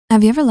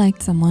Have you ever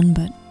liked someone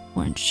but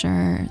weren't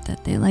sure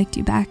that they liked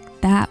you back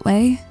that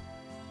way?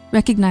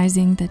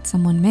 Recognizing that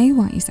someone may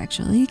want you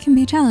sexually can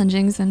be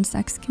challenging since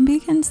sex can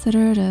be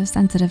considered a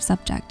sensitive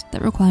subject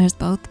that requires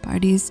both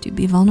parties to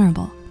be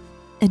vulnerable.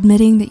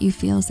 Admitting that you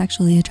feel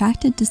sexually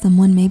attracted to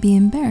someone may be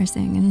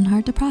embarrassing and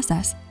hard to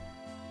process.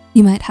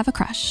 You might have a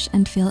crush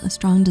and feel a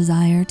strong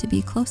desire to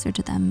be closer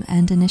to them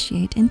and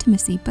initiate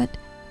intimacy, but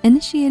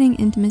initiating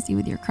intimacy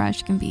with your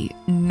crush can be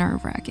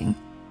nerve-wracking,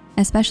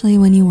 especially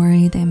when you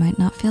worry they might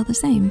not feel the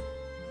same.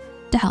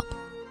 To help,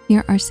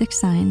 here are 6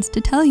 signs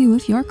to tell you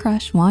if your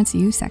crush wants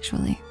you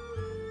sexually.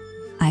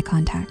 Eye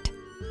contact.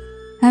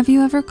 Have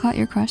you ever caught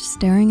your crush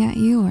staring at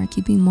you or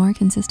keeping more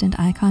consistent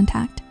eye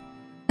contact?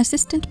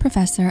 Assistant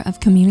Professor of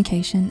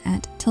Communication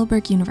at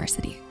Tilburg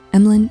University,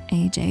 Emlyn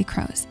A.J.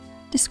 Crows,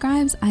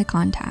 describes eye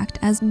contact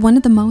as one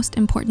of the most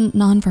important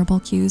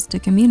nonverbal cues to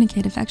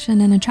communicate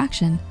affection and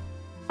attraction.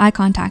 Eye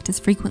contact has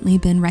frequently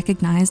been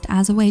recognized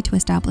as a way to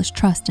establish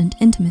trust and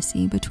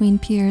intimacy between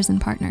peers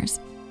and partners.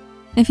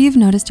 If you've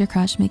noticed your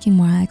crush making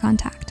more eye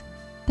contact,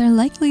 they're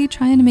likely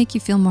trying to make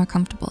you feel more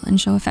comfortable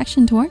and show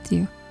affection towards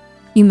you.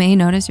 You may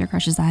notice your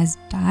crush's eyes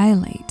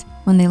dilate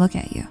when they look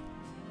at you.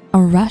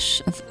 A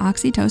rush of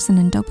oxytocin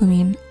and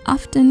dopamine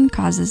often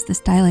causes this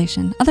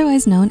dilation,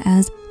 otherwise known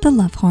as the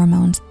love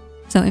hormones.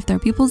 So if their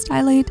pupils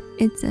dilate,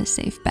 it's a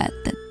safe bet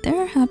that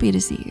they're happy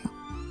to see you.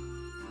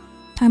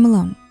 Time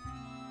alone.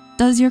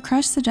 Does your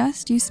crush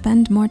suggest you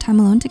spend more time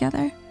alone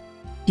together?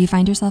 Do you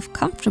find yourself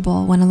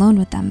comfortable when alone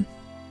with them?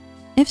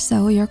 If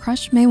so, your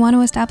crush may want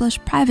to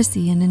establish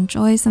privacy and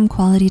enjoy some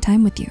quality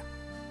time with you.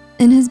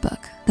 In his book,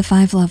 The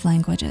 5 Love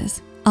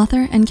Languages,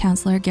 author and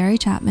counselor Gary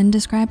Chapman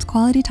describes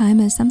quality time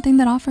as something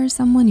that offers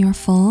someone your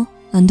full,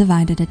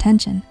 undivided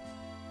attention.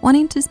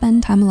 Wanting to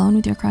spend time alone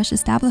with your crush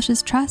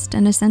establishes trust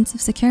and a sense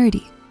of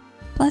security.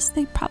 Plus,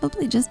 they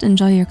probably just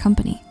enjoy your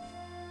company.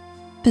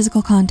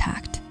 Physical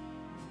contact.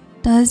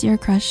 Does your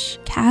crush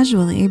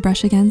casually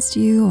brush against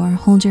you or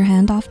hold your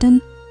hand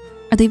often?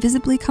 Are they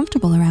visibly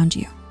comfortable around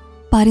you?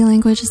 Body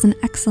language is an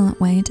excellent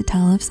way to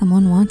tell if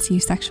someone wants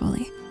you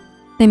sexually.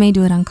 They may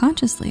do it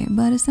unconsciously,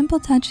 but a simple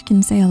touch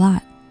can say a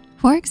lot.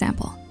 For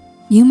example,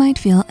 you might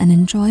feel an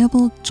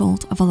enjoyable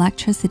jolt of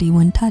electricity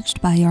when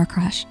touched by your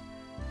crush.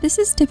 This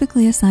is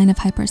typically a sign of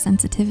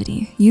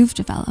hypersensitivity you've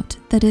developed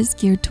that is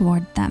geared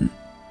toward them.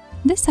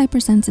 This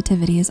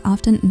hypersensitivity is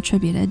often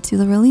attributed to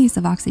the release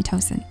of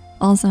oxytocin,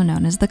 also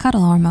known as the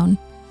cuddle hormone.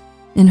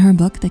 In her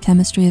book, The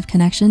Chemistry of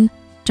Connection,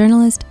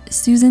 journalist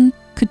Susan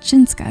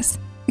Kuchinskas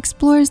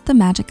explores the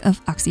magic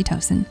of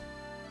oxytocin.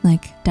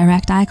 Like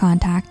direct eye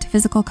contact,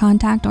 physical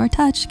contact, or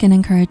touch can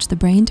encourage the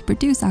brain to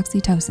produce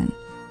oxytocin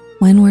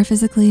when we're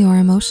physically or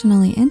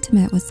emotionally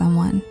intimate with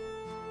someone.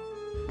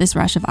 This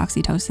rush of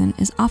oxytocin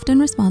is often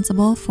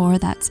responsible for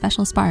that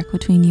special spark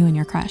between you and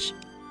your crush.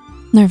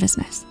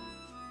 Nervousness.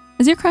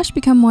 Has your crush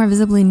become more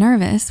visibly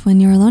nervous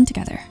when you're alone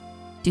together?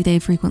 Do they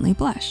frequently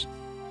blush?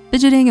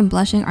 Fidgeting and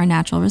blushing are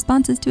natural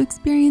responses to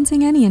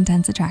experiencing any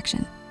intense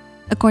attraction.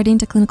 According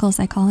to clinical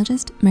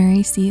psychologist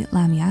Mary C.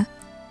 Lamia,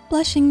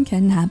 blushing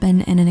can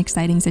happen in an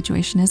exciting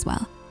situation as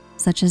well,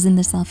 such as in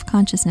the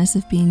self-consciousness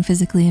of being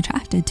physically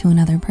attracted to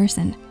another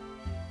person.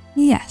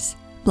 Yes,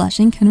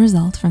 blushing can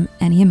result from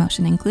any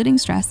emotion, including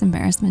stress,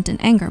 embarrassment,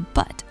 and anger,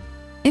 but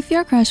if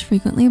your crush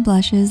frequently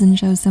blushes and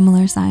shows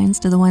similar signs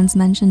to the ones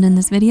mentioned in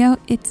this video,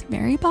 it's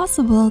very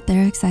possible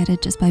they're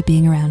excited just by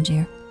being around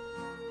you.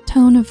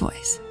 Tone of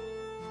voice.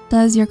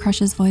 Does your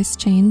crush's voice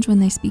change when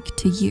they speak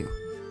to you?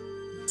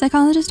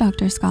 Psychologist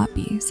Dr. Scott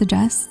B.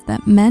 suggests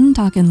that men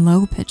talk in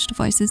low-pitched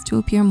voices to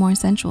appear more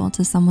sensual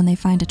to someone they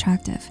find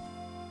attractive.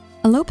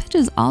 A low pitch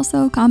is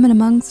also common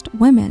amongst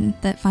women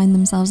that find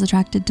themselves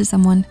attracted to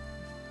someone.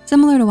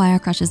 Similar to why our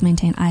crushes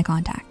maintain eye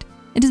contact,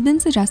 it has been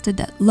suggested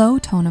that low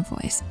tone of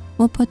voice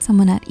will put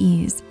someone at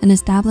ease and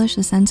establish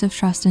a sense of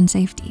trust and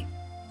safety.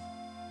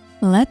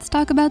 Let's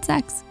talk about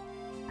sex.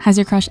 Has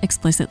your crush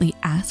explicitly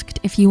asked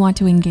if you want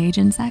to engage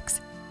in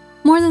sex?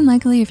 More than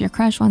likely, if your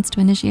crush wants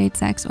to initiate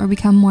sex or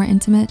become more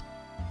intimate,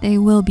 they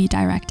will be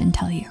direct and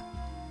tell you.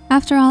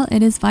 After all,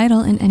 it is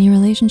vital in any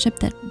relationship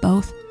that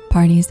both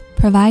parties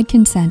provide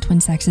consent when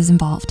sex is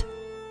involved.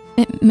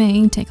 It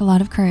may take a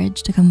lot of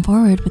courage to come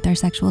forward with their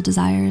sexual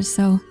desires,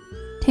 so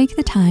take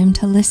the time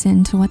to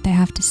listen to what they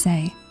have to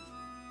say.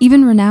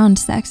 Even renowned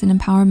sex and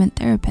empowerment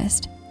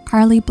therapist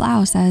Carly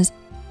Blau says,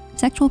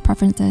 sexual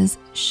preferences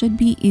should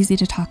be easy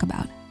to talk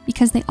about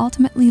because they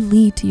ultimately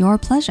lead to your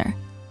pleasure.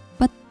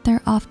 But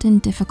they're often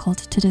difficult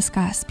to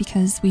discuss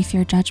because we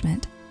fear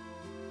judgment.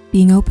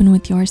 Being open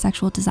with your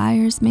sexual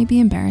desires may be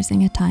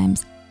embarrassing at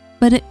times,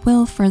 but it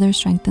will further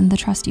strengthen the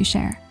trust you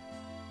share.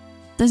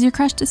 Does your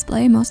crush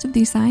display most of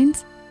these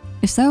signs?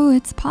 If so,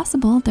 it's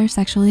possible they're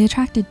sexually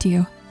attracted to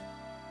you.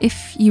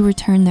 If you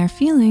return their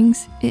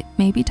feelings, it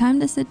may be time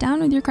to sit down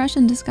with your crush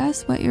and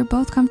discuss what you're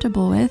both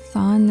comfortable with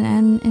on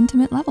an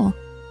intimate level.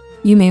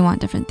 You may want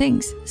different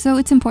things, so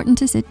it's important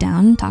to sit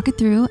down, talk it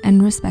through,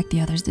 and respect the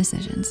other's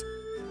decisions.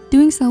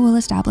 Doing so will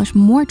establish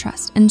more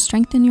trust and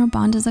strengthen your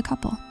bond as a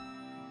couple.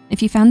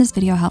 If you found this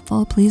video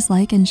helpful, please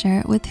like and share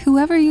it with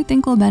whoever you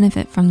think will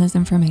benefit from this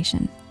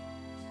information.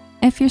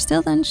 If you're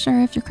still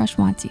unsure if your crush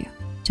wants you,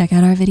 check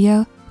out our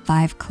video,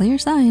 5 Clear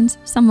Signs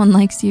Someone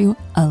Likes You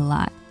a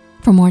Lot.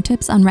 For more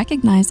tips on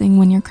recognizing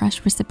when your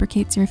crush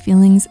reciprocates your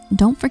feelings,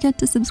 don't forget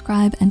to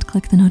subscribe and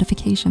click the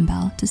notification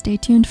bell to stay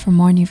tuned for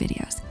more new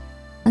videos.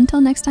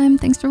 Until next time,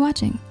 thanks for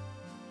watching.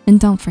 And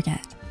don't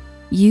forget,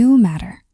 you matter.